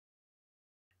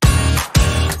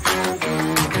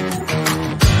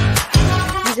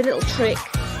a little trick,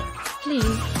 clean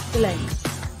the lens,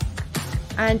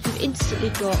 and you've instantly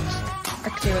got a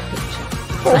clearer picture.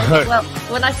 Oh. Well,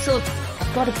 when I saw,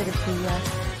 I've got a bit of the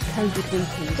COVID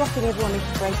weeping, dropping everyone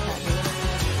into breakout here.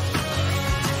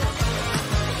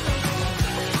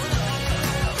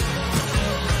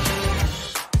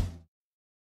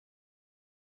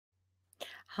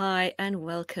 Hi and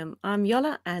welcome. I'm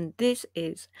Jola and this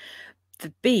is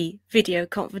the Be Video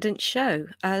Confidence Show,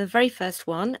 the very first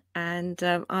one, and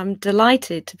I'm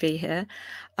delighted to be here.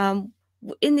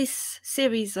 In this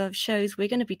series of shows, we're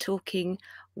going to be talking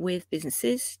with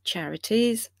businesses,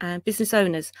 charities and business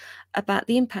owners about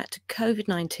the impact of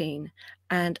COVID-19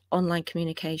 and online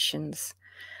communications,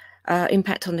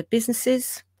 impact on the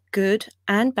businesses, good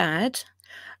and bad,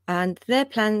 and their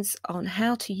plans on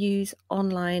how to use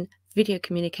online video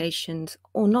communications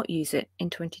or not use it in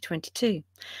 2022.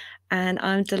 And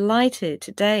I'm delighted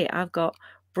today I've got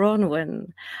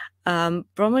Bronwen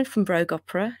from Brogue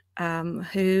Opera,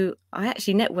 who I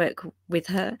actually network with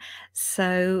her.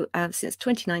 So since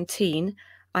 2019,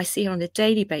 I see her on a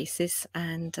daily basis,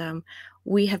 and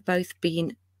we have both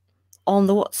been on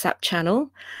the WhatsApp channel,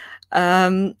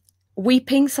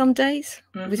 weeping some days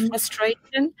with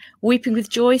frustration, weeping with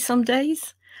joy some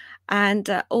days,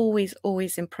 and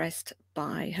always impressed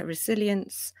by her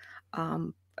resilience,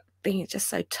 being just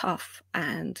so tough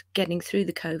and getting through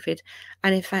the COVID.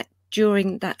 And in fact,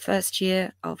 during that first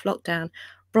year of lockdown,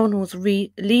 Bron was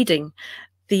leading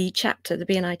the chapter, the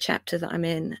BNI chapter that I'm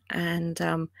in. And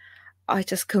I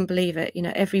just couldn't believe it. You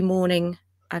know, every morning,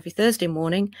 every Thursday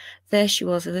morning, there she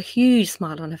was with a huge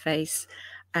smile on her face.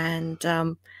 And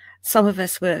some of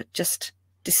us were just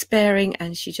despairing,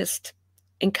 and she just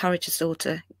encouraged us all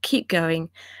to keep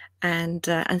going and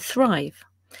thrive.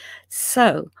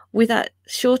 So with that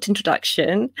short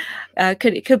introduction,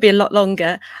 it could be a lot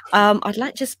longer. I'd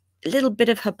like just a little bit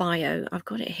of her bio. I've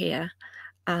got it here.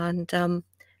 And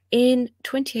in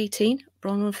 2018,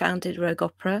 Bronwen founded Brogue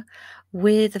Opera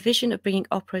with a vision of bringing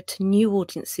opera to new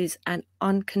audiences and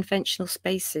unconventional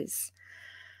spaces.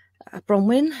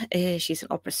 Bronwen, she's an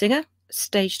opera singer,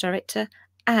 stage director,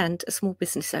 and a small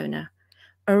business owner.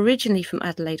 Originally from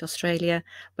Adelaide, Australia,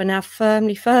 but now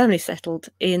firmly settled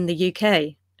in the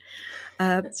UK.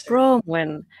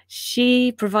 Bronwen,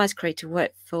 she provides creative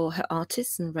work for her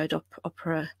artists and road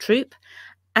opera troupe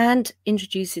and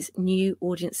introduces new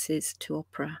audiences to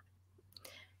opera.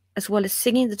 As well as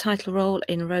singing the title role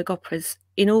in Brogue Opera's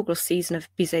inaugural season of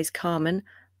Bizet's Carmen,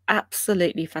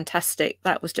 absolutely fantastic.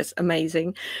 That was just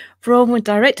amazing. Bronwen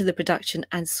directed the production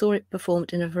and saw it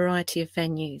performed in a variety of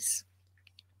venues.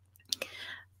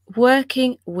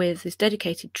 Working with this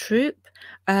dedicated troupe,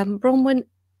 Bronwen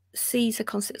sees her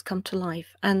concepts come to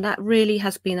life, and that really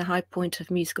has been a high point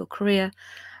of musical career.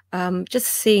 Just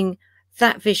seeing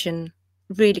that vision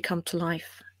really come to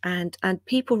life, and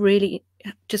people really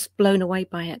just blown away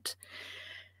by it.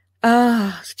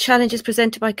 Challenges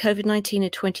presented by COVID-19 in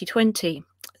 2020.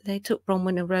 They took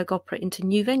Bronwen and Brogue Opera into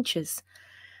new ventures,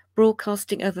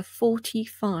 broadcasting over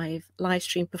 45 live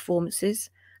stream performances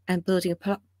and building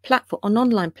an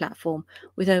online platform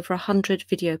with over 100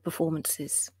 video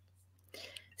performances.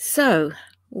 So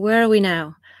where are we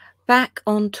now? Back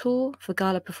on tour for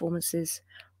gala performances.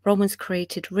 Bronwen's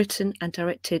created, written and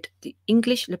directed the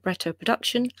English libretto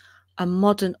production, a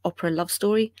modern opera love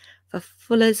story for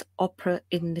Fuller's Opera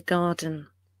in the Garden.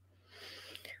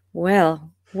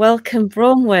 Well, welcome,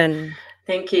 Bronwen.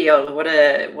 Thank you, Yola. What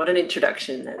an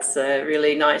introduction. That's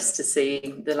really nice to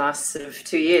see the last sort of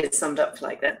 2 years summed up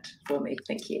like that for me.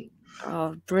 Thank you.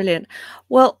 Oh, brilliant.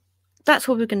 Well, that's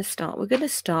where we're going to start. We're going to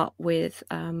start with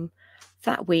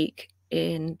that week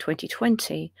in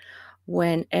 2020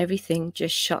 when everything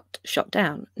just shut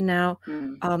down. Now,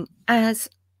 as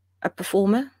a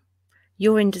performer,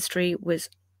 your industry was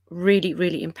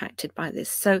really impacted by this.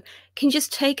 So can you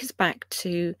just take us back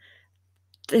to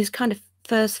those kind of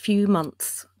first few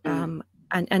months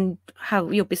and how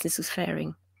your business was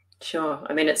faring? Sure.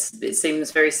 I mean, it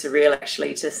seems very surreal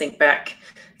actually to think back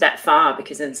that far,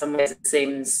 because in some ways it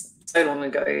seems so long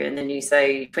ago. And then you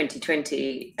say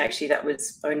 2020, actually that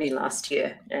was only last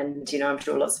year. And, you know, I'm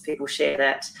sure lots of people share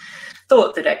that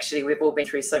thought that actually we've all been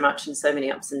through so much and so many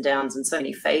ups and downs and so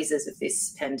many phases of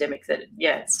this pandemic that,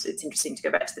 yeah, it's interesting to go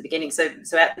back to the beginning. So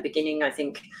at the beginning, I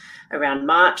think around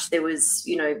March, there was,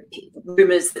 you know,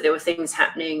 rumors that there were things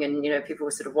happening and, you know, people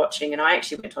were sort of watching. And I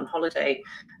actually went on holiday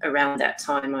around that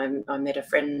time. I met a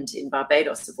friend in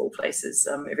Barbados, of all places.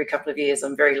 Every couple of years,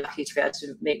 I'm very lucky to be able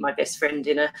to meet my best friend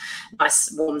in a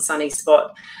nice, warm, sunny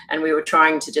spot. And we were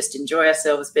trying to just enjoy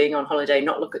ourselves being on holiday,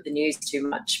 not look at the news too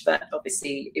much. But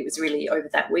obviously, it was really actually over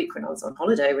that week when I was on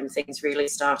holiday, when things really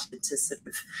started to sort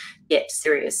of get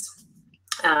serious.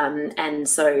 And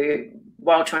so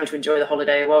while trying to enjoy the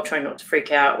holiday, while trying not to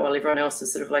freak out, while everyone else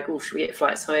was sort of like, oh, should we get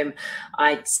flights home?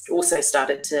 I also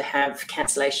started to have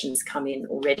cancellations come in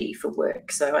already for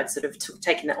work. So I'd sort of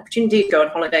taken that opportunity to go on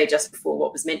holiday just before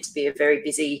what was meant to be a very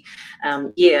busy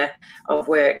year of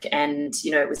work. And,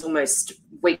 you know, it was almost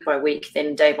week by week,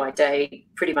 then day by day,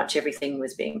 pretty much everything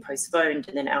was being postponed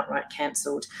and then outright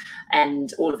cancelled.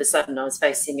 And all of a sudden I was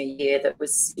facing a year that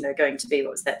was, you know, going to be, what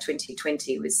was that,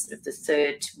 2020 was sort of the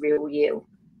third real year,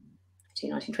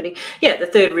 1920, yeah, the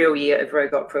third real year of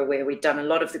Rogue Opera, where we'd done a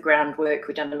lot of the groundwork,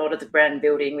 we'd done a lot of the brand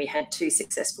building, we had 2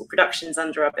 successful productions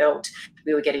under our belt,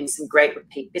 we were getting some great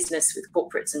repeat business with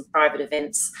corporates and private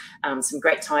events, some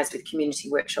great ties with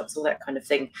community workshops, all that kind of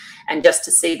thing. And just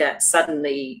to see that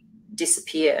suddenly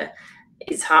disappear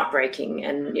is heartbreaking,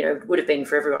 and, you know, would have been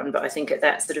for everyone, but I think at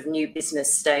that sort of new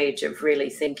business stage of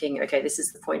really thinking, okay, this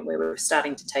is the point where we were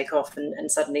starting to take off,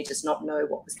 and suddenly just not know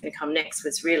what was going to come next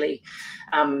was really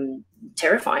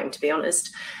terrifying, to be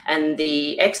honest. And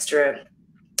the extra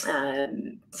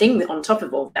thing on top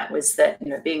of all that was that, you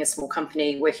know, being a small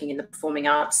company working in the performing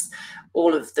arts,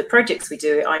 all of the projects we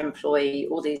do, I employ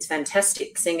all these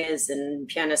fantastic singers and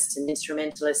pianists and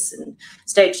instrumentalists and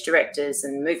stage directors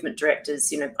and movement directors.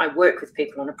 You know, I work with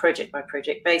people on a project by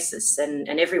project basis, and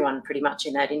everyone pretty much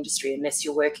in that industry, unless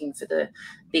you're working for the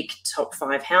big top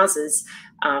 5 houses,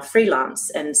 are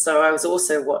freelance. And so I was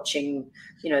also watching,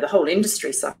 you know, the whole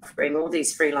industry suffering, all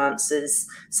these freelancers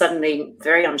suddenly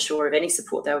very unsure of any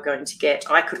support they were going to get.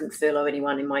 I couldn't furlough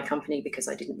anyone in my company because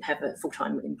I didn't have a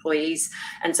full-time employees.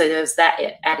 And so there was that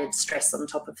added stress on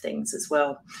top of things as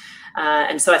well.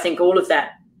 And so I think all of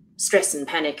that stress and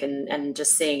panic and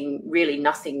just seeing really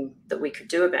nothing that we could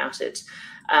do about it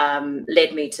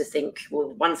led me to think,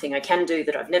 well, one thing I can do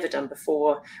that I've never done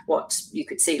before, what you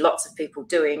could see lots of people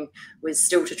doing, was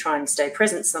still to try and stay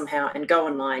present somehow and go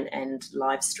online and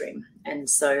live stream. And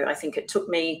so I think it took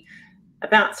me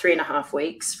about 3.5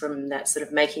 weeks from that sort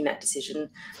of making that decision,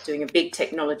 doing a big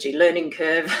technology learning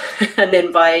curve. And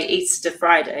then by Easter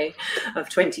Friday of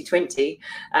 2020,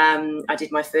 I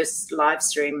did my first live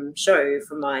stream show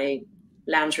from my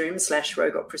lounge room /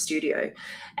 Rogue Opera studio.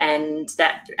 And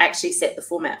that actually set the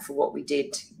format for what we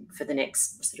did for the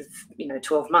next sort of, you know,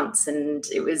 12 months. And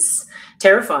it was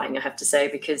terrifying, I have to say,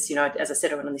 because, you know, as I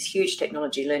said, I went on this huge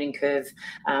technology learning curve.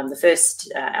 The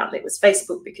first outlet was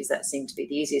Facebook, because that seemed to be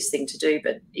the easiest thing to do,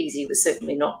 but easy was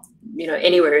certainly not, you know,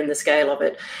 anywhere in the scale of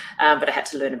it. But I had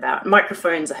to learn about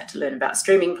microphones, I had to learn about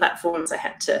streaming platforms, I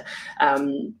had to,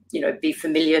 you know, be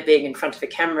familiar being in front of a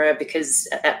camera, because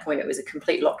at that point it was a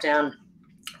complete lockdown.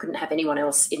 Couldn't have anyone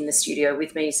else in the studio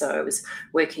with me, so I was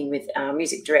working with our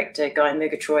music director Guy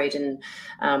Murgatroyd and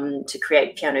to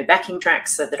create piano backing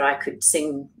tracks so that I could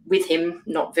sing with him,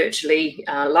 not virtually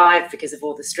live because of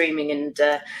all the streaming and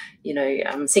you know,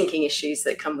 syncing issues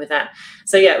that come with that.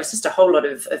 So yeah, it was just a whole lot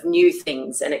of new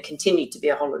things, and it continued to be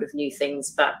a whole lot of new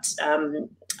things. But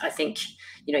I think,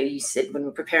 you know, you said when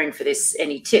we're preparing for this,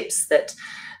 any tips that,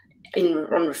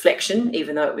 on reflection,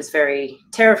 even though it was very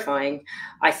terrifying,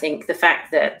 I think the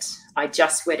fact that I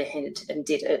just went ahead and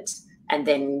did it and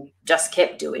then just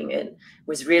kept doing it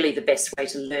was really the best way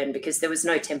to learn, because there was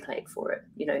no template for it.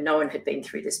 You know, no one had been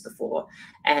through this before.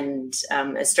 And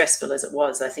as stressful as it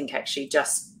was, I think actually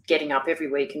just getting up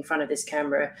every week in front of this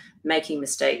camera, making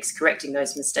mistakes, correcting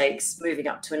those mistakes, moving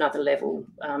up to another level,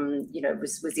 you know,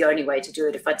 was the only way to do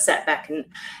it. If I'd sat back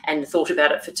and thought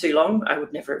about it for too long, I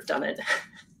would never have done it.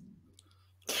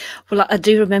 Well, I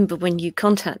do remember when you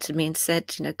contacted me and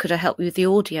said, you know, could I help you with the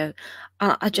audio?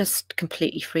 I just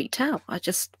completely freaked out. I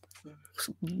just was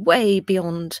way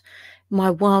beyond my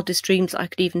wildest dreams. I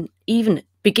could even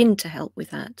begin to help with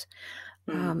that.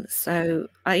 So,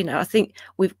 you know, I think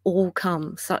we've all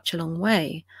come such a long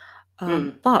way.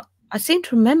 But I seem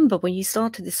to remember when you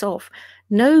started this off,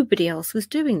 nobody else was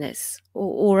doing this.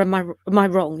 Or am I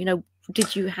wrong? You know,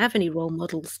 did you have any role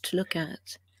models to look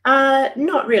at?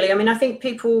 Not really. I mean, I think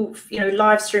people, you know,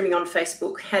 live streaming on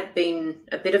Facebook had been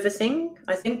a bit of a thing,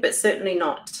 I think, but certainly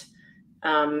not.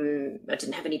 I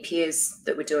didn't have any peers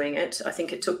that were doing it. I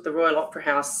think it took the Royal Opera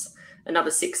House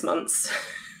another 6 months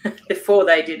before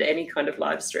they did any kind of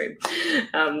live stream,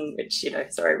 which, you know,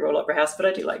 sorry, Royal Opera House, but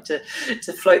I do like to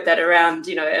float that around,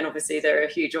 you know, and obviously they're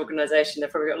a huge organisation.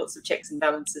 They've probably got lots of checks and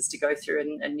balances to go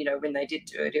through. And you know, when they did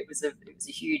do it, it was a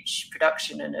huge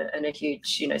production and a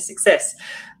huge, you know, success.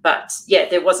 But yeah,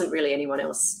 there wasn't really anyone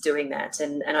else doing that.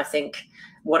 And I think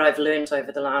what I've learned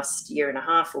over the last 1.5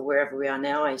 years or wherever we are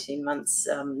now, 18 months,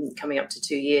 coming up to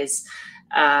 2 years,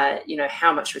 you know,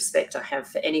 how much respect I have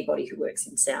for anybody who works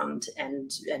in sound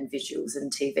and visuals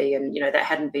and TV. And, you know, that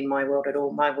hadn't been my world at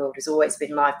all. My world has always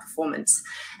been live performance.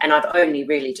 And I've only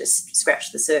really just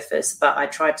scratched the surface, but I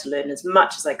tried to learn as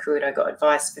much as I could. I got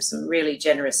advice for some really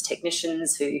generous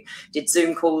technicians who did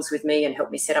Zoom calls with me and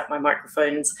helped me set up my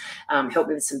microphones, helped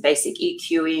me with some basic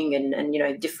EQing and, you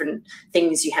know, different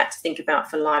things you had to think about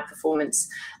for live performance.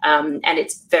 And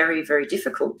it's very, very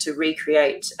difficult to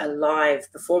recreate a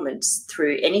live performance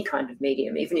through any kind of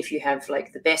medium, even if you have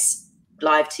like the best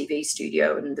live TV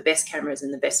studio and the best cameras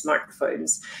and the best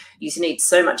microphones. You need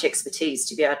so much expertise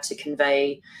to be able to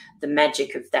convey the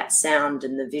magic of that sound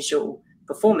and the visual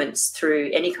performance through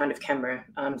any kind of camera,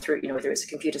 through, you know, whether it's a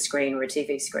computer screen or a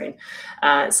TV screen.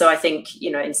 So I think,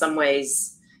 you know, in some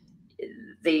ways,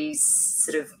 these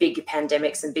sort of big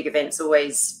pandemics and big events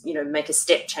always, you know, make a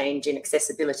step change in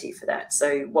accessibility for that.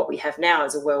 So what we have now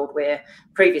is a world where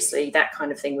previously that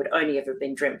kind of thing would only ever have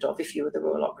been dreamt of if you were the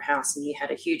Royal Opera House and you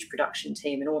had a huge production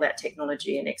team and all that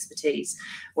technology and expertise.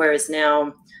 Whereas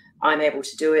now I'm able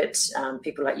to do it.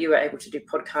 People like you are able to do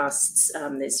podcasts.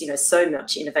 There's, you know, so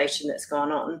much innovation that's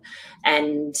gone on.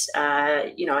 And,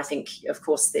 you know, I think, of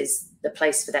course, there's the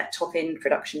place for that top end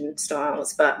production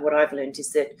styles. But what I've learned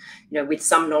is that, you know, with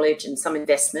some knowledge and some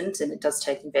investment, and it does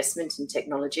take investment in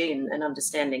technology and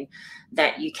understanding,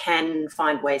 that you can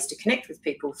find ways to connect with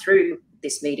people through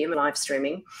this medium, live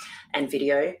streaming and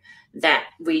video, that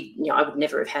we, you know, I would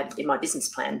never have had in my business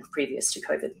plan previous to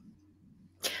COVID.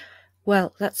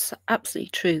 Well, that's absolutely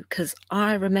true, because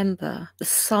I remember the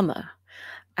summer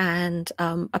and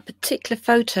a particular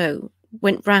photo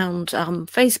went round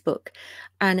Facebook,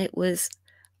 and it was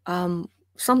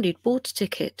somebody had bought a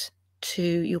ticket to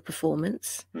your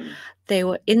performance. They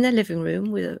were in their living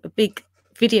room with a big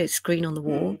video screen on the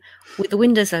wall, with the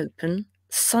windows open,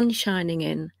 sun shining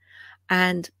in,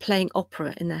 and playing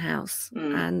opera in their house,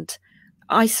 and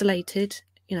isolated,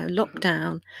 you know, locked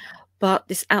down. But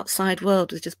this outside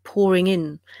world was just pouring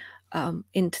in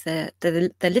into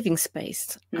their living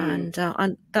space, and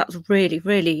that was really,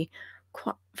 really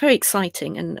quite very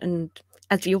exciting. And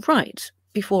as you're right,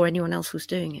 before anyone else was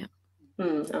doing it.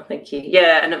 Oh, thank you.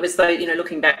 Yeah, and it was though, you know,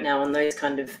 looking back now on those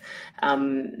kind of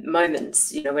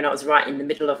moments, you know, when I was right in the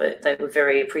middle of it, they were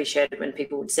very appreciated when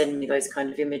people would send me those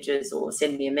kind of images or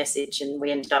send me a message. And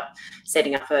we ended up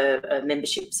setting up a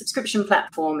membership subscription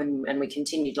platform, and we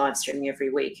continued live streaming every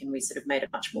week, and we sort of made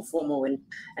it much more formal and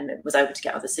was able to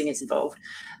get other singers involved.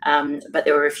 But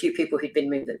there were a few people who'd been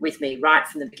with me right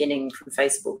from the beginning from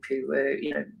Facebook who were,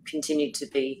 you know, continued to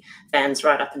be fans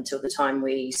right up until the time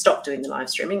we stopped doing the live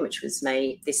streaming, which was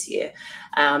May this year.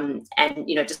 And,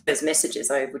 you know, just those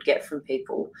messages I would get from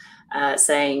people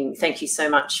saying, thank you so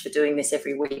much for doing this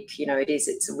every week. You know,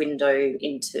 it's a window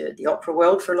into the opera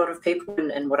world for a lot of people.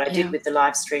 And what I did with the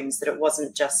live streams, that it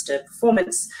wasn't just a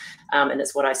performance. And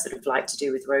it's what I sort of like to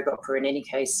do with Rogue Opera in any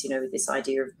case, you know, with this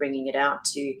idea of bringing it out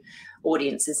to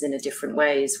audiences in a different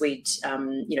ways. We'd,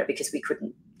 you know, because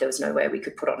there was no way we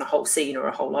could put on a whole scene or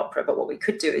a whole opera, but what we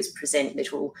could do is present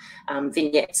little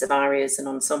vignettes of arias and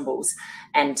ensembles.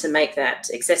 And to make that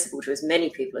accessible to as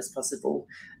many people as possible,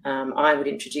 I would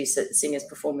introduce it, the singers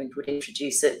performing would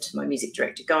introduce it, my music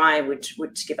director Guy would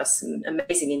give us some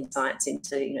amazing insights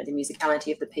into, you know, the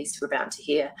musicality of the piece we're about to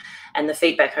hear. And the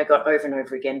feedback I got over and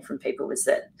over again from people was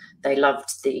that they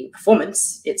loved the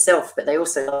performance itself, but they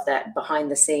also loved that behind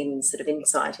the scenes sort of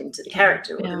insight into the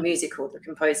character or the music or the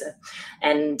composer.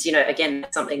 And, you know, again,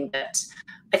 that's something that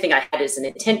I think I had as an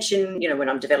intention, you know, when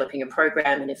I'm developing a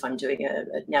program, and if I'm doing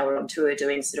now we're on tour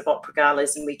doing sort of opera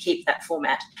galas, and we keep that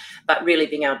format, but really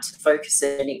being able to focus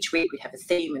it. And each week we'd have a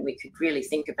theme, and we could really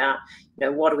think about, you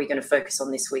know, what are we going to focus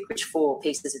on this week? Which 4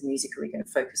 pieces of music are we going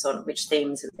to focus on? Which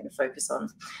themes are we going to focus on?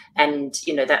 And,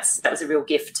 you know, that was a real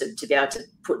gift to be able to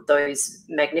put those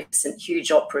magnificent, huge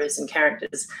operas and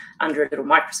characters under a little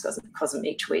microcosm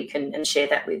each week and share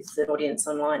that with the audience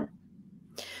online.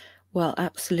 Well,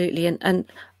 absolutely. And I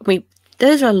mean,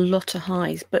 those are a lot of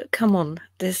highs, but come on,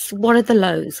 what are the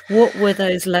lows? What were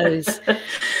those lows?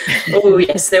 Oh,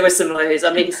 yes, there were some lows.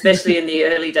 I mean, especially in the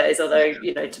early days, although,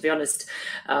 you know, to be honest,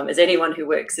 as anyone who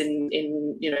works in,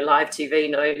 you know, live TV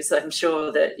knows, I'm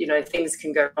sure that, you know, things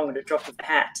can go wrong at a drop of a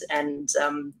hat. And,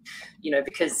 you know,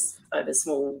 because I have a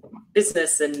small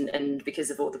business and because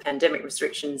of all the pandemic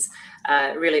restrictions,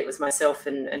 really it was myself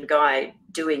and Guy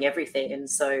doing everything. And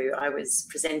so I was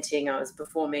presenting, I was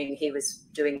performing, he was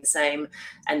doing the same.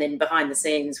 And then behind the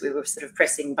scenes, we were sort of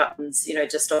pressing buttons, you know,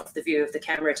 just off the view of the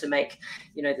camera to make,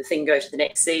 you know, the thing go to the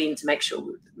next scene, to make sure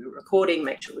we were were recording,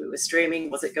 make sure we were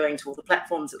streaming, was it going to all the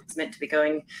platforms it was meant to be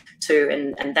going to,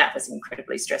 and that was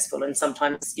incredibly stressful. And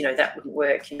sometimes, you know, that wouldn't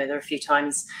work. You know, there are a few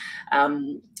times,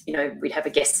 you know, we'd have a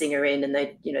guest singer in and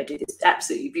they'd, you know, do this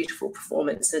absolutely beautiful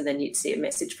performance, and then you'd see a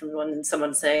message from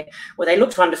someone saying, well, they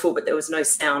looked wonderful, but there was no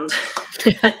sound.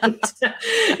 And,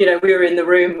 you know, we were in the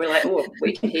room, we're like, oh,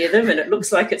 we can hear them and it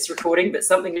looks like it's recording, but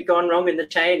something had gone wrong in the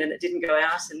chain and it didn't go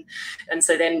out. And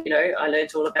so then, you know, I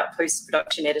learned all about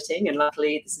post-production editing, and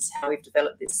luckily this is how we've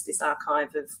developed this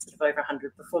archive of sort of over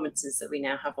 100 performances that we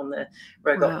now have on the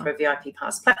Rogue Opera VIP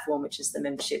Pass platform, which is the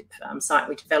membership site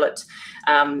we developed.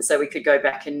 So we could go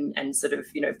back and sort of,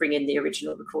 you know, bring in the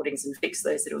original recordings and fix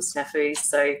those little snafus.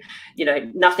 So, you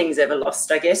know, nothing's ever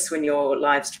lost, I guess, when you're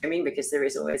live streaming, because there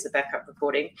is always a backup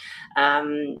recording.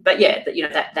 But yeah, you know,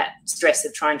 that stress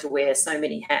of trying to wear so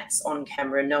many hats on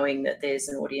camera, knowing that there's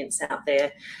an audience out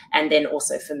there. And then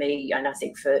also for me, and I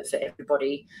think for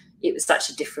everybody, it was such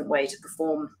a different way to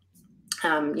perform.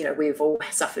 You know, we've all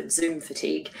suffered Zoom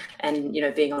fatigue and, you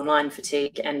know, being online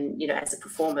fatigue. And, you know, as a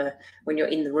performer, when you're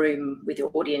in the room with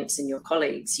your audience and your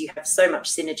colleagues, you have so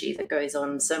much synergy that goes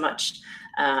on, so much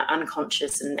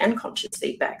unconscious and conscious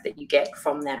feedback that you get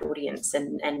from that audience.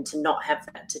 And to not have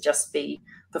that, to just be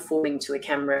performing to a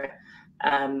camera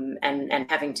and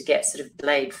having to get sort of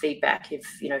delayed feedback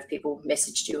if, you know, if people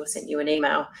messaged you or sent you an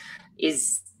email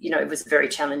is, you know, it was a very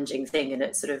challenging thing. And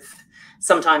it sort of,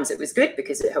 sometimes it was good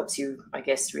because it helps you, I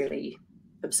guess, really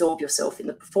absorb yourself in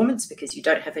the performance because you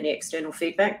don't have any external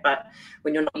feedback. But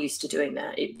when you're not used to doing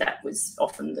that, that was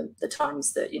often the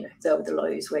times that, you know, they were the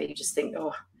lows where you just think,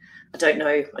 oh, I don't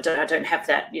know, I don't have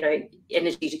that, you know,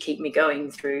 energy to keep me going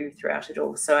throughout it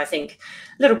all. So I think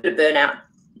a little bit of burnout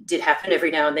did happen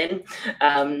every now and then.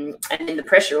 And then the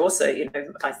pressure also, you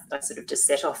know, I sort of just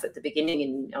set off at the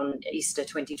beginning on Easter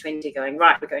 2020 going,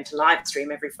 right, we're going to live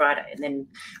stream every Friday. And then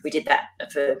we did that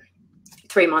for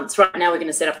 3 months. Right now we're going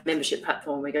to set up a membership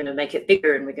platform. We're going to make it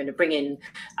bigger and we're going to bring in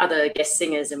other guest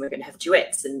singers and we're going to have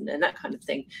duets and that kind of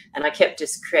thing. And I kept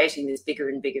just creating this bigger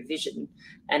and bigger vision.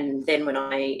 And then when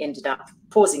I ended up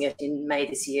pausing it in May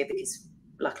this year, because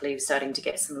luckily we're starting to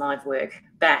get some live work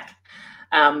back,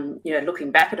 you know, looking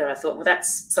back at it, I thought, well,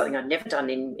 that's something I'd never done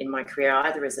in my career,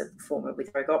 either as a performer with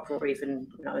Rogue Opera or even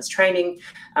when I was training,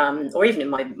 or even in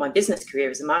my business career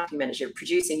as a marketing manager,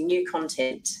 producing new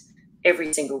content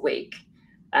every single week.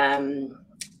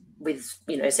 With,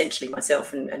 you know, essentially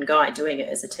myself and Guy doing it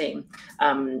as a team.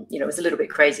 You know, it was a little bit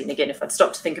crazy. And again, if I'd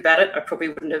stopped to think about it, I probably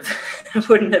wouldn't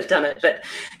have done it. But,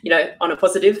 you know, on a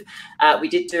positive, we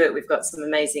did do it. We've got some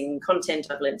amazing content.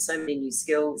 I've learned so many new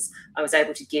skills. I was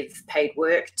able to give paid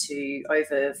work to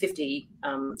over 50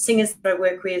 singers that I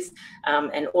work with,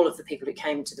 and all of the people who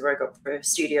came to the Rogue Opera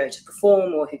studio to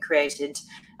perform or who created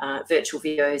virtual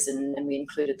videos, and we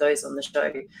included those on the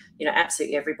show. You know,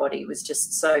 absolutely everybody was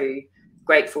just so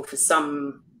grateful for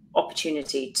some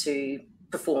opportunity to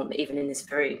perform even in this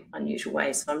very unusual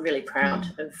way. So I'm really proud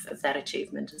of that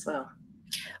achievement as well.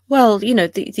 Well, you know,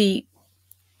 the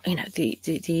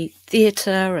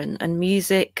theatre and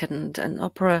music and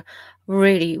opera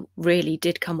really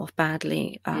did come off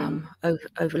badly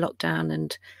over lockdown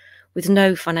and with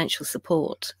no financial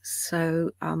support. So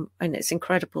and it's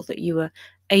incredible that you were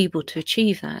able to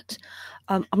achieve that.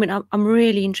 I mean, I'm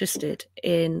really interested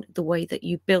in the way that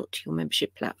you built your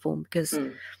membership platform, because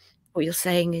what you're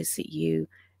saying is that you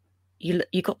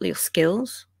got your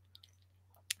skills,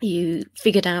 you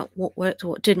figured out what worked,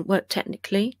 what didn't work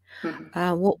technically,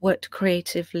 what worked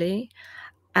creatively,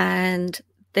 and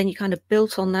then you kind of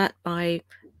built on that by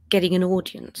getting an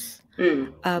audience.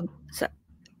 So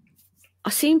I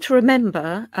seem to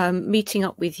remember meeting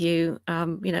up with you,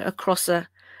 you know, across a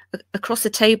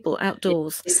table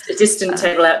outdoors. A distant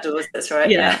table outdoors, that's right.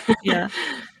 Yeah.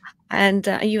 And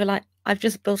you were like, I've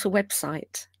just built a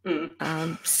website.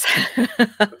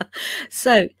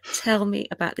 So tell me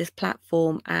about this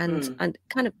platform and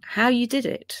kind of how you did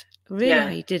it, really how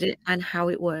you did it and how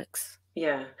it works.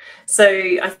 Yeah. So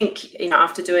I think, you know,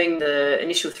 after doing the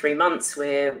initial 3 months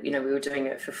where, you know, we were doing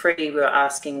it for free, we were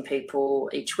asking people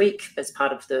each week as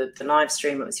part of the live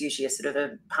stream. It was usually a sort of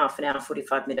a half an hour,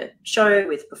 45-minute show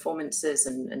with performances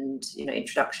and, you know,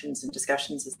 introductions and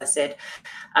discussions, as I said.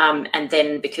 And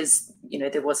then because, you know,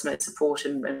 there was no support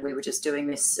and we were just doing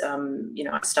this, you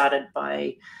know, I started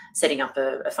by setting up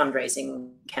a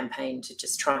fundraising campaign to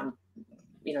just try and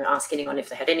ask anyone if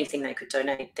they had anything they could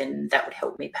donate, then that would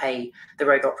help me pay the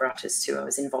rogue opera artists who I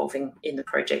was involving in the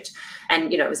project.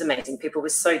 And, it was amazing. People were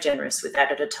so generous with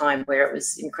that at a time where it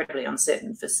was incredibly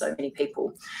uncertain for so many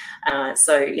people.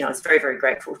 So, I was very, very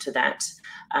grateful to that.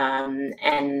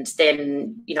 And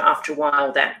then, after a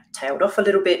while, that tailed off a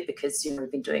little bit because,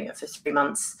 we've been doing it for 3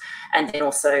 months. And then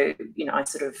also, I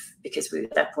sort of, because we,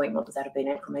 at that point, what would that have been,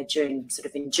 April, May, June, sort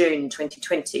of in June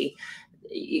 2020,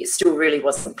 it still really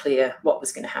wasn't clear what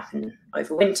was going to happen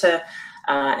over winter.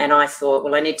 And I thought,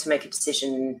 well, I need to make a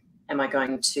decision. Am I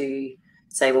going to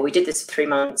say, well, we did this for 3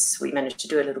 months, we managed to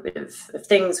do a little bit of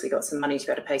things, we got some money to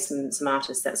be able to pay some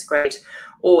artists, that's great.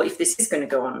 Or if this is going to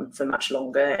go on for much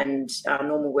longer and our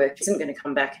normal work isn't going to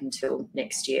come back until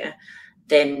next year,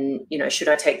 then, should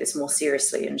I take this more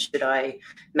seriously and should I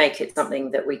make it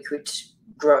something that we could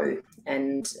grow?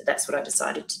 And that's what I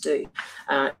decided to do.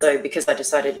 So because I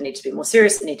decided it needed to be more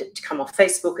serious, it needed to come off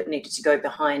Facebook, it needed to go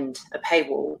behind a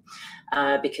paywall,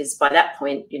 because by that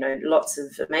point, lots of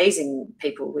amazing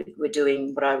people were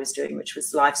doing what I was doing, which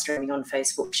was live streaming on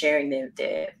Facebook, sharing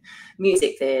their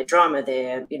music, their drama,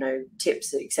 their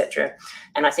tips, etc.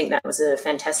 And I think that was a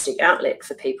fantastic outlet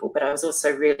for people. But I was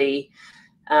also really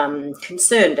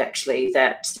concerned, actually,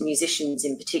 that musicians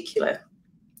in particular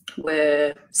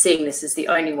were seeing this as the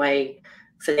only way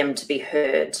for them to be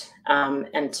heard,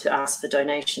 and to ask for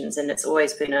donations. And it's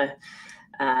always been a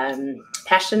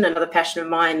another passion of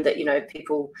mine, that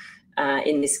people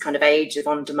in this kind of age of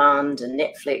on demand and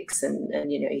Netflix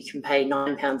and you can pay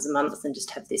 £9 a month and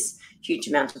just have this huge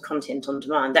amount of content on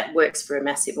demand. That works for a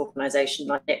massive organisation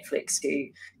like Netflix, who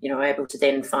are able to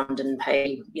then fund and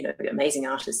pay amazing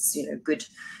artists good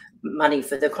money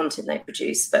for the content they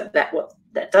produce. But what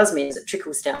that does mean is it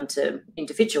trickles down to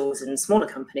individuals and smaller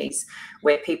companies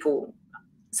where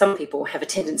some people have a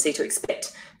tendency to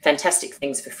expect fantastic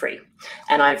things for free.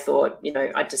 And I thought,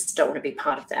 I just don't want to be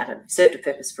part of that. I've served a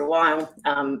purpose for a while,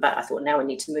 but I thought now we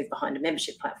need to move behind a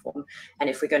membership platform. And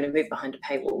if we're going to move behind a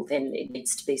paywall, then it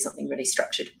needs to be something really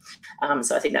structured.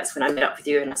 So I think that's when I met up with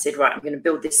you and I said, right, I'm going to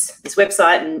build this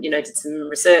website, and, did some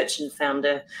research and found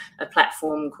a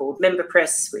platform called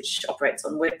MemberPress, which operates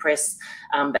on WordPress,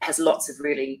 but has lots of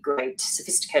really great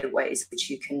sophisticated ways which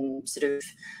you can sort of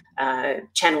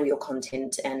channel your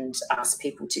content and ask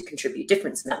people to contribute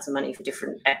different amounts of money for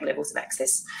different levels of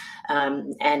access. That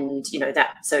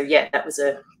was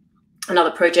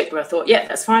another project where I thought, yeah,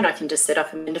 that's fine. I can just set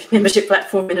up a membership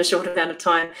platform in a short amount of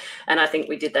time. And I think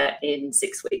we did that in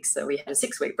 6 weeks. So we had a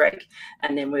 6-week break,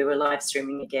 and then we were live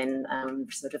streaming again,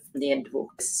 sort of from the end of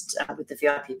August with the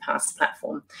VIP Pass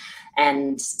platform.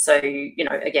 And so,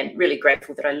 again, really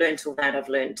grateful that I learned all that. I've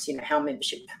learned, how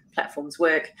membership platforms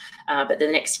work. But the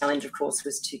next challenge, of course,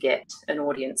 was to get an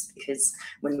audience, because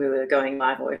when we were going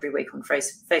live every week on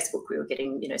Facebook, we were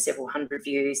getting, several hundred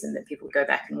views, and then people would go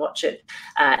back and watch it.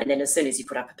 And then as soon as you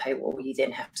put up a paywall, you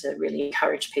then have to really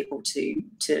encourage people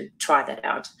to try that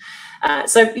out.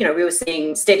 So, we were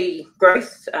seeing steady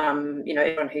growth.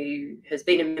 Everyone who has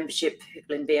been in membership,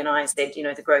 people in BNI said,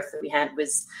 the growth that we had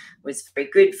was very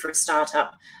good for a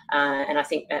startup. And I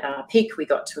think at our peak, we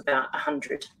got to about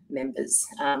 100 members,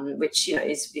 which,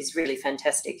 is really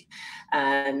fantastic.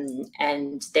 And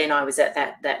then I was at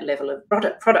that level of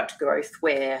product growth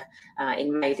where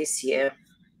in May this year,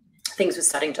 things were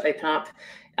starting to open up.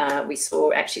 We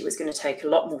saw actually it was going to take a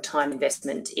lot more time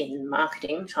investment in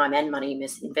marketing, time and money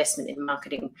investment in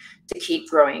marketing to keep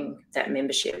growing that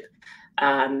membership.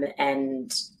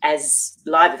 And as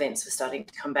live events were starting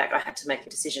to come back, I had to make a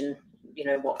decision,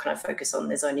 what can I focus on?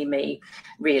 There's only me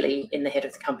really in the head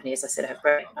of the company. As I said, I have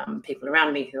great people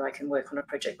around me who I can work on a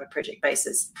project by project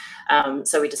basis.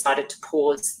 So we decided to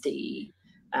pause the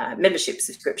membership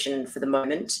subscription for the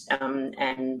moment,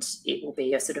 and it will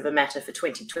be a sort of a matter for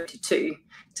 2022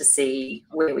 to see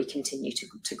where we continue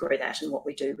to grow that and what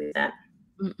we do with that.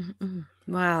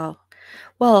 Wow.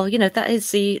 Well, that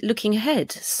is the looking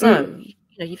ahead. So,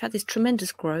 you've had this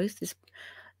tremendous growth.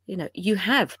 You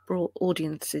have brought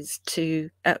audiences, you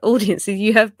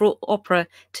have brought opera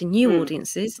to new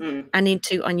audiences and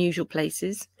into unusual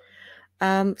places.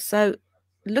 So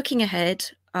looking ahead,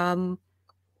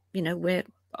 we're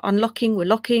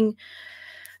locking.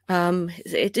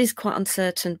 It is quite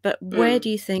uncertain, but where do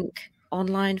you think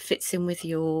online fits in with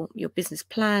your business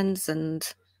plans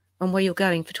and where you're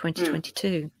going for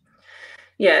 2022?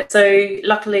 Yeah, so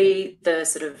luckily the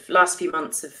sort of last few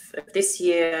months of this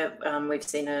year, we've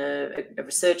seen a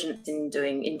resurgence in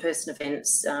doing in-person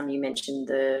events. You mentioned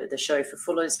the show for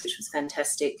Fullers, which was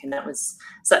fantastic, and that was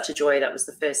such a joy. That was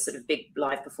the first sort of big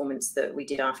live performance that we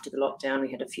did after the lockdown.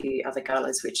 We had a few other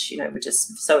galas, which, you know, were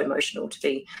just so emotional to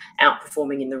be out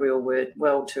performing in the real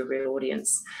world to a real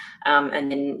audience.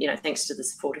 And then, you know, thanks to the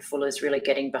support of Fullers, really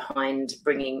getting behind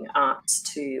bringing arts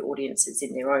to audiences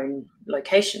in their own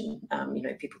location. You know,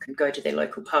 people can go to their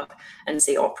local pub and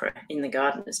see opera in the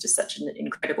garden. It's just such an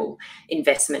incredible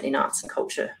investment in arts and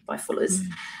culture by Fullers.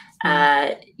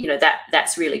 You know,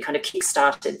 that's really kind of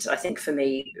kick-started, I think, for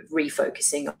me,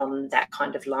 refocusing on that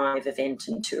kind of live event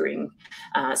and touring.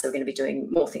 So we're going to be doing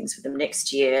more things with them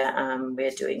next year.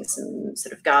 We're doing some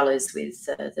sort of galas with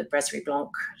the Brasserie Blanc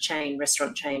chain,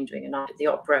 restaurant chain, doing a night at the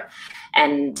opera.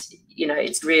 And, you know,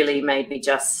 it's really made me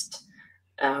just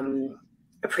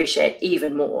appreciate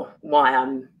even more why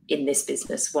I'm in this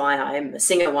business, why I'm a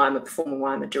singer, why I'm a performer,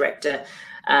 why I'm a director,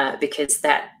 because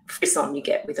that frisson you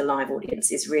get with a live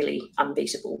audience is really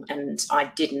unbeatable. And I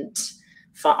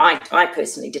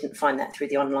personally didn't find that through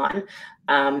the online.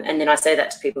 And then I say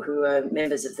that to people who are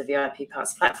members of the VIP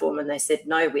Pass platform, and they said,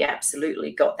 no, we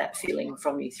absolutely got that feeling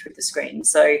from you through the screen.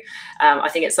 So I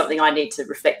think it's something I need to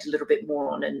reflect a little bit more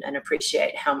on and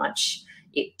appreciate how much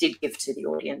it did give to the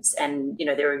audience. And, you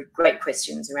know, there are great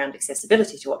questions around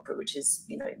accessibility to opera, which is,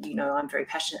 you know, I'm very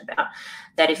passionate about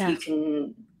that. If you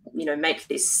can, you know, make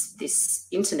this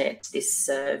internet, this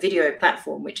video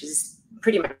platform, which is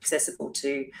pretty much accessible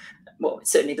to, well,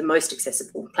 certainly the most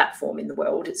accessible platform in the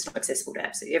world. It's not accessible to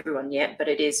absolutely everyone yet, but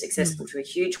it is accessible to a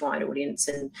huge wide audience.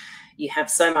 And you have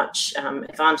so much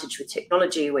advantage with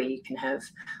technology where you can have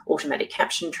automatic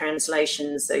caption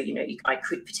translations. So, you know, I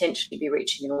could potentially be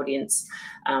reaching an audience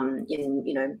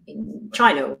in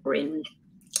China or in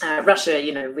Russia,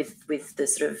 you know, with the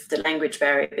sort of the language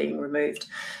barrier being removed.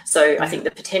 So I think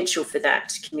the potential for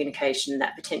that communication,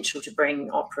 that potential to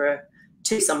bring opera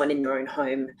to someone in their own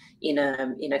home in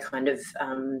a kind of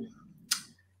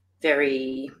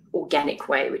very organic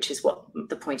way, which is what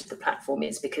the point of the platform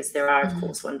is, because there are, of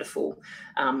course, wonderful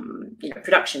you know,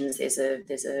 productions. There's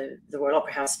the Royal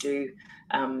Opera House do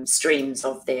streams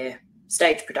of their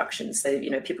stage productions, so,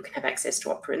 you know, people can have access to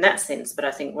opera in that sense. But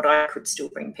I think what I could still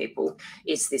bring people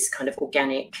is this kind of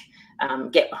organic,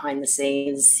 get behind the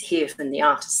scenes, hear from the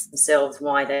artists themselves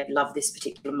why they love this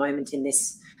particular moment in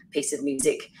this piece of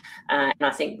music. And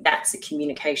I think that's a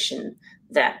communication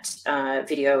that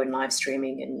video and live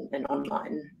streaming and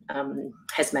online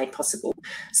has made possible.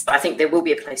 So I think there will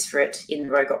be a place for it in the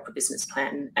Rogue Opera business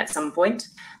plan at some point.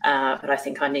 But I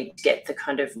think I need to get the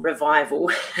kind of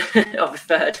revival of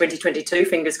 2022,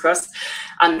 fingers crossed,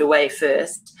 underway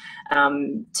first,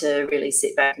 to really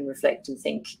sit back and reflect and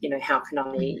think, you know, how can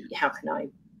I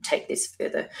take this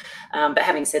further? But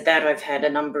having said that, I've had a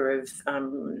number of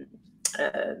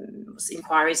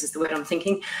inquiries is the word I'm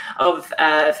thinking of,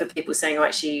 for people saying, oh,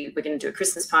 actually, we're going to do a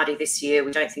Christmas party this year.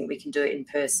 We don't think we can do it in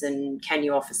person. Can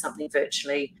you offer something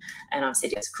virtually? And I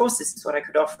said, yes, of course, this is what I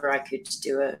could offer. I could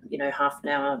do a, you know, half an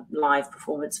hour live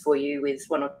performance for you with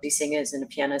one or two singers and a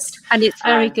pianist. And it's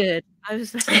very good. I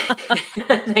was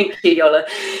Thank you, Jola.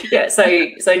 Yeah, so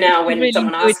now when really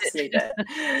someone asks me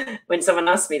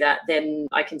that, then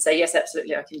I can say, yes,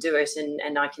 absolutely, I can do it,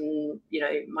 and I can, you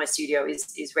know, my studio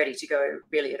is ready to go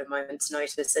really at a moment's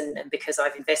notice. And because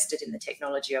I've invested in the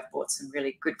technology, I've bought some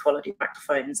really good quality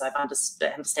microphones. I've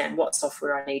understand what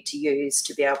software I need to use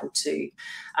to be able to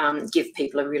give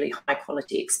people a really high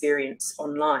quality experience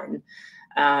online.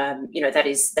 You know,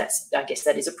 I guess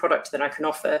that is a product that I can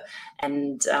offer.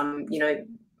 And you know,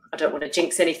 I don't want to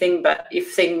jinx anything, but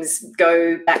if things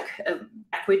go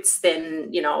backwards, then,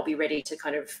 you know, I'll be ready to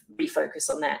kind of refocus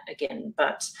on that again.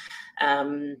 But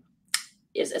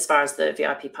as far as the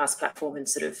VIP Pass platform and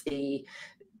sort of the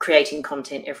creating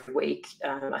content every week,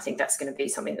 I think that's going to be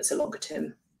something that's a longer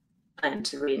term plan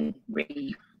to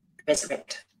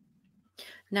resurrect.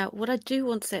 Now, what I do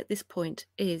want to say at this point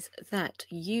is that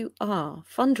you are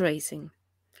fundraising.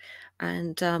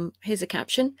 And here's a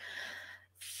caption: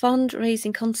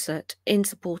 fundraising concert in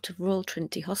support of Royal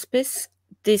Trinity Hospice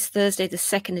this Thursday, the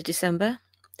 2nd of December,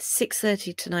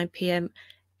 6:30 to 9 p.m.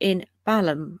 in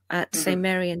Balham at St.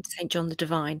 Mary and St. John the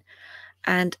Divine.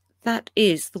 And that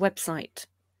is the website,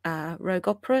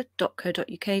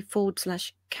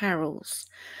 rogueopera.co.uk/carols.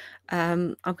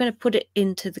 I'm going to put it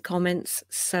into the comments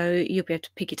so you'll be able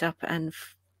to pick it up and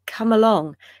come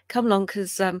along,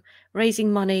 because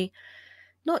raising money,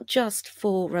 not just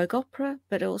for Rogue Opera,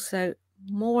 but also,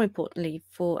 more importantly,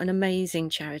 for an amazing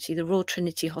charity, the Royal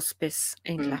Trinity Hospice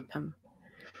in Clapham.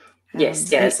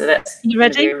 Yes, yeah. So that's you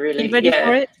going to be ready? a really, You ready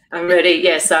for it? I'm ready.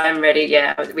 Yes, I'm ready.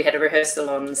 Yeah, we had a rehearsal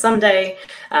on Sunday,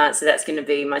 so that's going to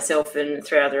be myself and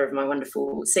 3 other of my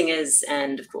wonderful singers,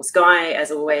 and of course Guy,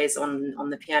 as always, on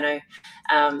the piano.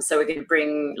 So we're going to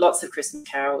bring lots of Christmas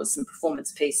carols and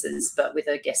performance pieces, but with,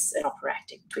 I guess, an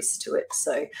operatic twist to it.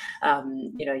 So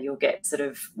you know, you'll get sort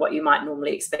of what you might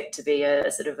normally expect to be a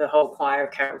sort of a whole choir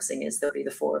of carol singers. There'll be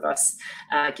the 4 of us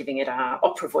giving it our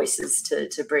opera voices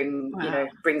to bring, you know,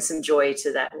 bring some joy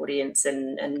to that audience,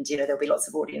 and you know, there'll be lots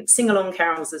of audience sing-along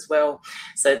carols as well,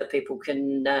 so that people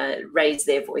can raise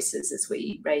their voices as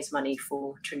we raise money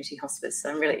for Trinity Hospice.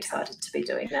 So I'm really excited to be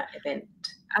doing that event.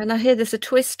 And I hear there's a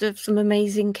twist of some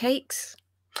amazing cakes.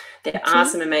 There are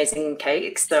some amazing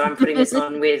cakes. So I'm putting this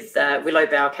on with Willow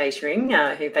Bow Catering,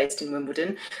 who are based in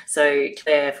Wimbledon. So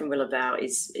Claire from Willow Bow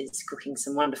is cooking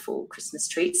some wonderful Christmas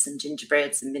treats, some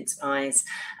gingerbreads and mince pies.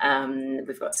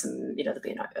 We've got some, you know, there'll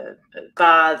be a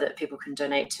bar that people can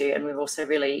donate to. And we're also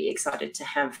really excited to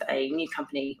have a new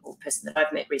company or person that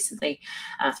I've met recently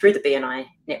through the BNI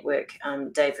network,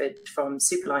 David from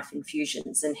Superlife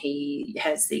Infusions. And he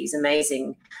has these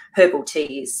amazing herbal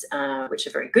teas, which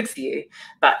are very good for you,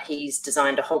 but he's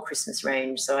designed a whole Christmas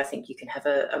range. So I think you can have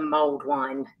a mulled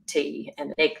wine tea and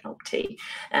an eggnog tea,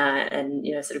 and,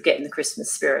 you know, sort of get in the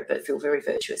Christmas spirit, but feel very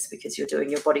virtuous because you're doing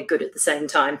your body good at the same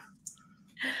time.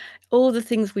 All the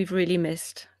things we've really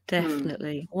missed.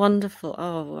 Definitely. Wonderful.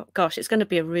 Oh, gosh, it's going to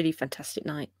be a really fantastic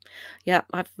night. Yeah,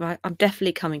 I'm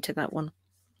definitely coming to that one.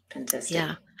 Fantastic.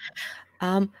 Yeah.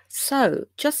 So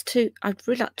I'd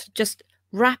really like to just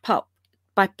wrap up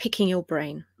by picking your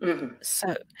brain.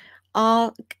 So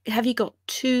have you got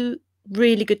 2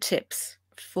 really good tips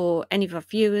for any of our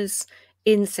viewers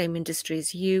in the same industry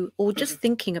as you, or just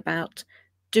thinking about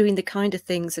doing the kind of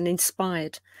things and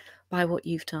inspired by what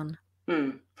you've done?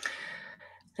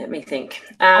 Let me think.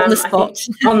 On the spot.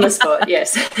 On the spot,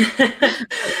 yes.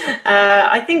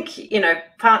 I think, you know,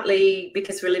 partly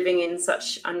because we're living in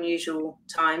such unusual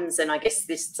times, and I guess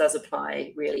this does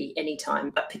apply really any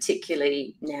time, but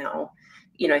particularly now,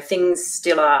 you know, things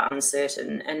still are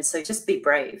uncertain. And so just be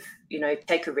brave, you know,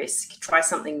 take a risk, try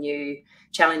something new,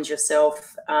 challenge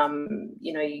yourself.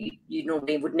 You know, you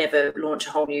normally would never launch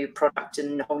a whole new product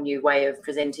and a whole new way of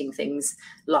presenting things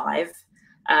live.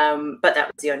 But that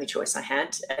was the only choice I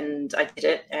had, and I did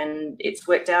it, and it's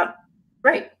worked out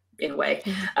great in a way.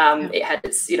 It had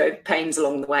its, you know, pains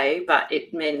along the way, but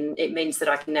it means that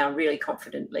I can now really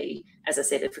confidently, as I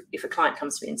said, if a client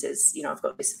comes to me and says, you know, I've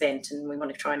got this event and we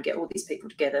want to try and get all these people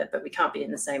together, but we can't be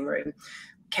in the same room,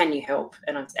 can you help?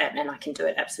 And I can do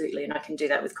it, absolutely, and I can do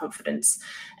that with confidence.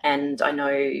 And I know,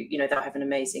 you know, they'll have an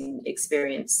amazing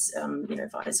experience, you know,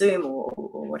 via Zoom or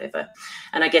whatever.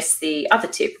 And I guess the other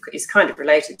tip is kind of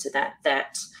related to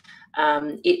that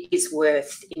it is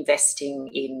worth investing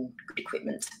in good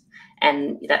equipment.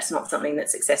 And that's not something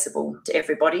that's accessible to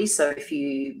everybody. So if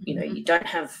you know, you don't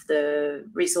have the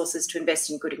resources to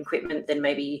invest in good equipment, then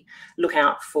maybe look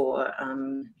out for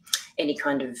any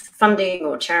kind of funding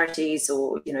or charities,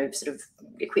 or, you know, sort of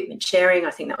equipment sharing.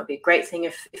 I think that would be a great thing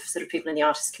if sort of people in the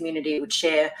artist community would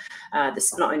share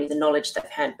this, not only the knowledge they've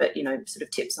had, but, you know, sort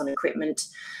of tips on equipment.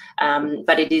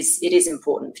 But it is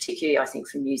important, particularly I think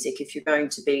for music, if you're going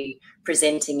to be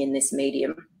presenting in this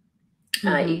medium.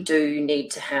 You do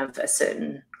need to have a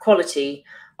certain quality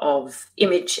of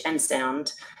image and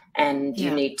sound, and you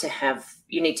need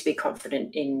to be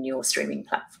confident in your streaming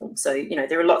platform. So, you know,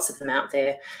 there are lots of them out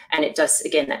there, and it does,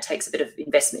 again, that takes a bit of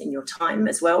investment in your time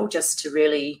as well, just to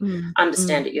really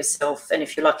understand it yourself. And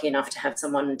if you're lucky enough to have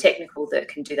someone technical that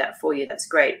can do that for you, that's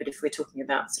great. But if we're talking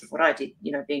about sort of what I did,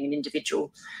 you know, being an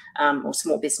individual or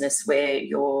small business where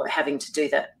you're having to do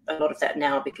that, a lot of that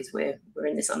now, because we're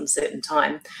in this uncertain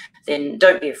time, then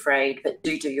don't be afraid, but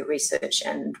do your research,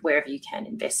 and wherever you can,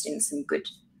 invest in some good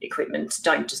equipment.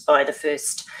 Don't just buy the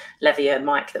first lavalier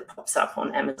mic that pops up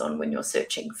on Amazon when you're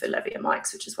searching for lavalier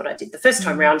mics, which is what I did the first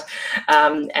time round,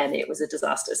 and it was a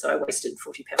disaster. So I wasted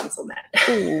 £40 on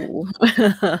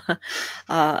that.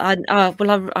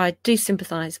 I do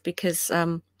sympathise, because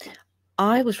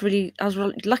I was really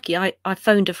lucky. I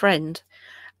phoned a friend,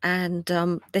 and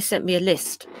they sent me a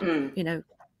list. You know,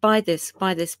 buy this,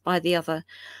 buy the other.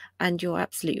 And you're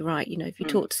absolutely right. You know, if you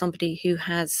talk to somebody who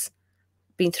has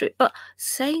been through it. But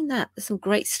saying that, there's some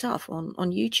great stuff on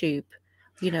YouTube.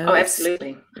 You know,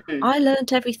 absolutely. I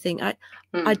learned everything.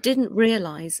 I didn't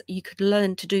realize you could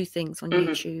learn to do things on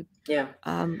YouTube. Yeah.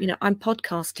 You know, I'm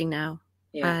podcasting now,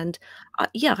 and I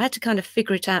had to kind of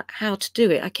figure it out how to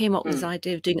do it. I came up with this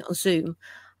idea of doing it on Zoom.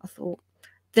 I thought,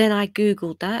 then I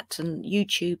Googled that and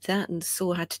YouTube that and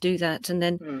saw how to do that, and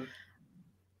then.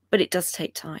 But it does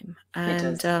take time,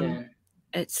 and it does,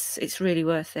 it's really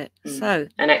worth it. So,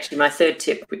 and actually my third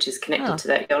tip, which is connected to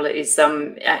that, Jola, is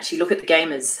actually look at the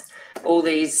gamers. All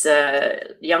these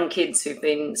young kids who've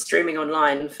been streaming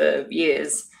online for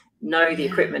years know the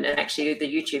equipment, and actually the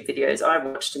YouTube videos I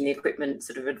watched and the equipment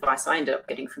sort of advice I ended up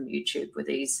getting from YouTube were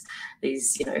these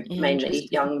you know, mainly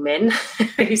young men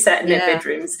who sat in their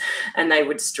bedrooms, and they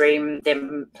would stream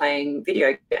them playing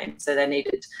video games. So they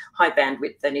needed high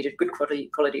bandwidth, they needed good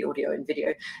quality audio and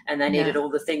video, and they needed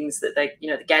all the things that they, you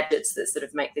know, the gadgets that sort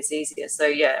of make this easier. So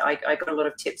yeah, I got a lot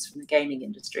of tips from the gaming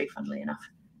industry, funnily enough.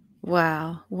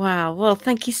 Wow. Well,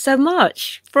 thank you so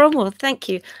much, Bronwen. Thank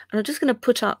you. And I'm just going to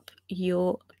put up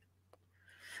your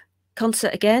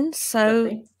concert again.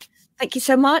 So thank you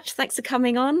so much. Thanks for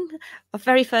coming on our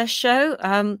very first show.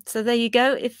 So there you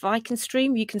go. If I can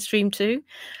stream, you can stream too.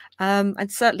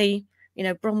 And certainly, you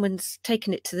know, Bronwen's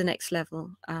taken it to the next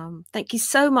level. Thank you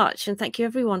so much. And thank you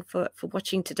everyone for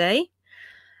watching today.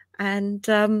 And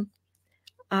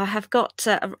I have got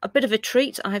a bit of a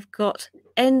treat. I've got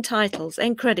end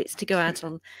credits to go out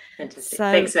on. Fantastic.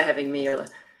 So, thanks for having me, Jola.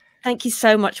 Thank you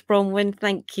so much, Bronwen.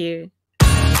 Thank you.